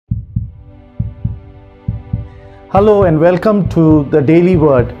Hello and welcome to the Daily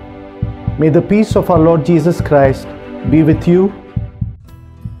Word. May the peace of our Lord Jesus Christ be with you.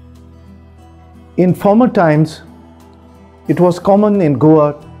 In former times, it was common in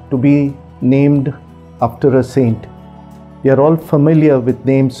Goa to be named after a saint. We are all familiar with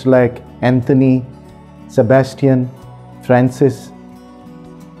names like Anthony, Sebastian, Francis,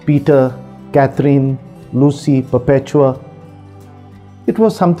 Peter, Catherine, Lucy, Perpetua. It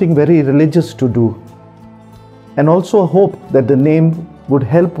was something very religious to do, and also a hope that the name would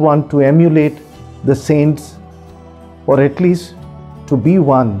help one to emulate the saints, or at least to be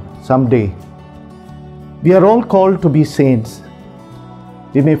one someday. We are all called to be saints.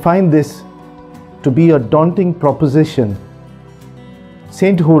 We may find this to be a daunting proposition.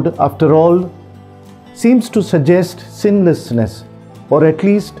 Sainthood, after all, seems to suggest sinlessness, or at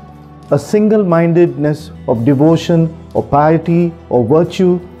least a single-mindedness of devotion or piety or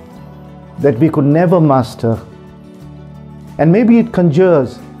virtue that we could never master. And maybe it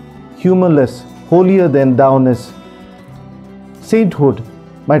conjures humorless, holier-than-thou-ness. Sainthood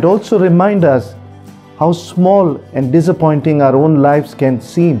might also remind us how small and disappointing our own lives can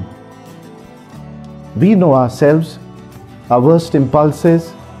seem. We know ourselves, our worst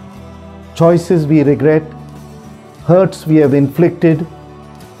impulses, choices we regret, hurts we have inflicted.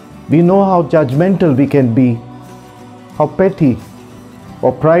 We know how judgmental we can be, how petty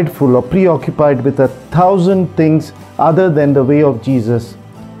or prideful or preoccupied with 1,000 things other than the way of Jesus.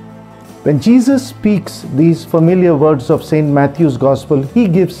 When Jesus speaks these familiar words of St. Matthew's Gospel, he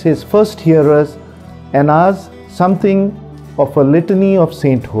gives his first hearers and us something of a litany of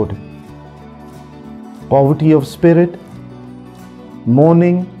sainthood. Poverty of spirit,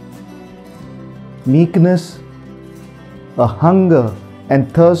 mourning, meekness, a hunger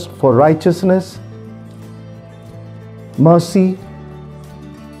and thirst for righteousness, mercy,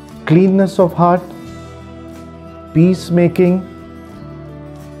 cleanness of heart, peacemaking,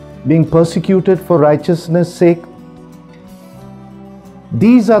 being persecuted for righteousness' sake.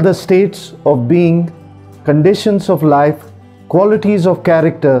 These are the states of being, conditions of life, qualities of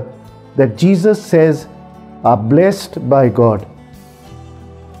character that Jesus says are blessed by God.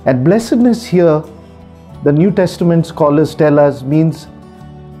 And blessedness here, the New Testament scholars tell us, means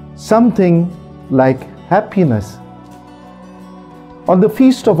something like happiness. On the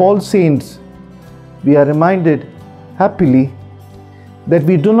Feast of All Saints, we are reminded happily that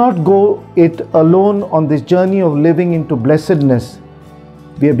we do not go it alone on this journey of living into blessedness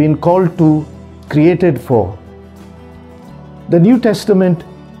we have been called to, created for. The New Testament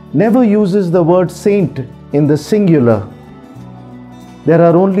never uses the word saint in the singular. There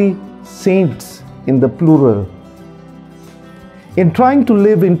are only saints in the plural. In trying to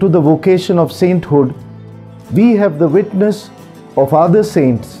live into the vocation of sainthood, we have the witness of other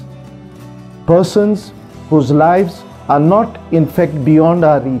saints, persons whose lives are not in fact beyond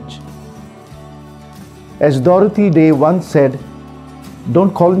our reach. As Dorothy Day once said,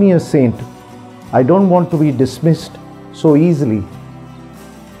 "Don't call me a saint. I don't want to be dismissed so easily."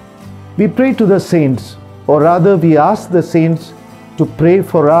 We pray to the saints, or rather we ask the saints to pray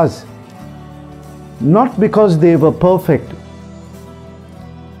for us, not because they were perfect,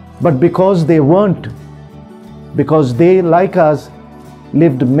 but because they weren't. Because they, like us,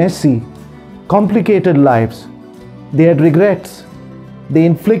 lived messy, complicated lives. They had regrets. They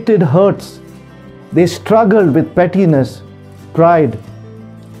inflicted hurts. They struggled with pettiness, pride,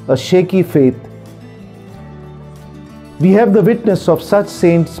 a shaky faith. We have the witness of such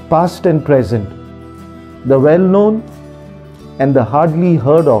saints past and present, the well-known and the hardly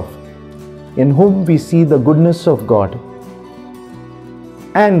heard of, in whom we see the goodness of God.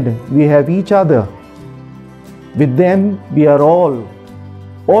 And we have each other. With them we are all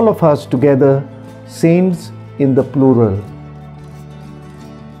of us together, saints in the plural.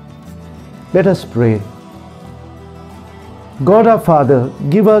 Let us pray. God our Father,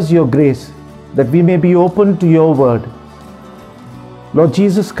 give us your grace that we may be open to your word. Lord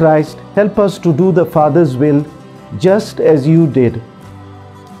Jesus Christ, help us to do the Father's will just as you did.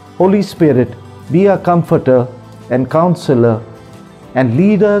 Holy Spirit, be our comforter and counselor and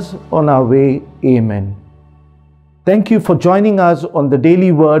lead us on our way. Amen. Thank you for joining us on the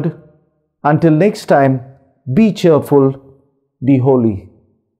Daily Word. Until next time, be cheerful, be holy.